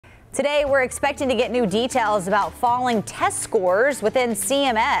Today, we're expecting to get new details about falling test scores within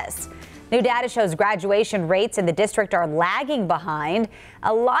CMS. New data shows graduation rates in the district are lagging behind.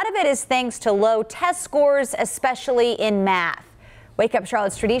 A lot of it is thanks to low test scores, especially in math. Wake Up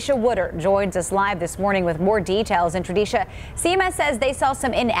Charlotte's Tradisha Woodard joins us live this morning with more details. And Tradisha, CMS says they saw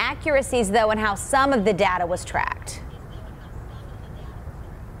some inaccuracies, though, in how some of the data was tracked.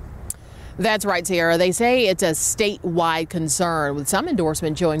 That's right, Tara. They say it's a statewide concern, with some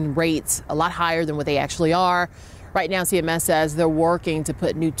endorsements showing rates a lot higher than what they actually are. Right now, CMS says they're working to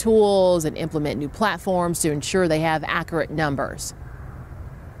put new tools and implement new platforms to ensure they have accurate numbers.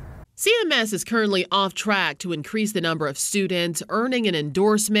 CMS is currently off track to increase the number of students earning an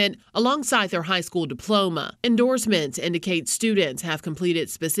endorsement alongside their high school diploma. Endorsements indicate students have completed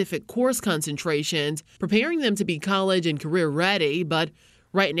specific course concentrations, preparing them to be college and career ready, but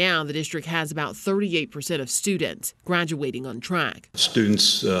right now, the district has about 38% of students graduating on track.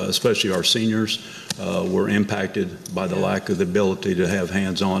 Students, especially our seniors, were impacted by the lack of the ability to have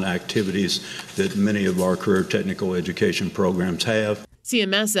hands-on activities that many of our career technical education programs have.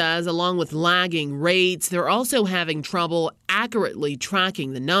 CMS says, along with lagging rates, they're also having trouble accurately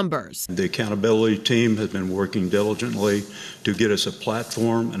tracking the numbers. The accountability team has been working diligently to get us a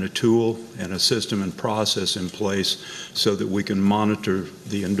platform and a tool and a system and process in place so that we can monitor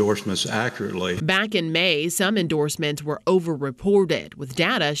the endorsements accurately. Back in May, some endorsements were overreported, with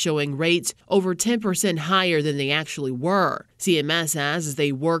data showing rates over 10% higher than they actually were. CMS says as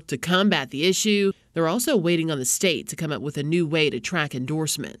they work to combat the issue, they're also waiting on the state to come up with a new way to track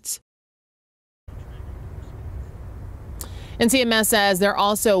endorsements. And CMS says they're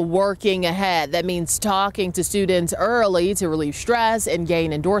also working ahead. That means talking to students early to relieve stress and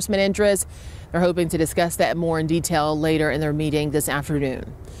gain endorsement interest. They're hoping to discuss that more in detail later in their meeting this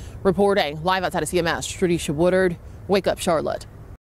afternoon. Reporting live outside of CMS, Tradisha Woodard, Wake Up Charlotte.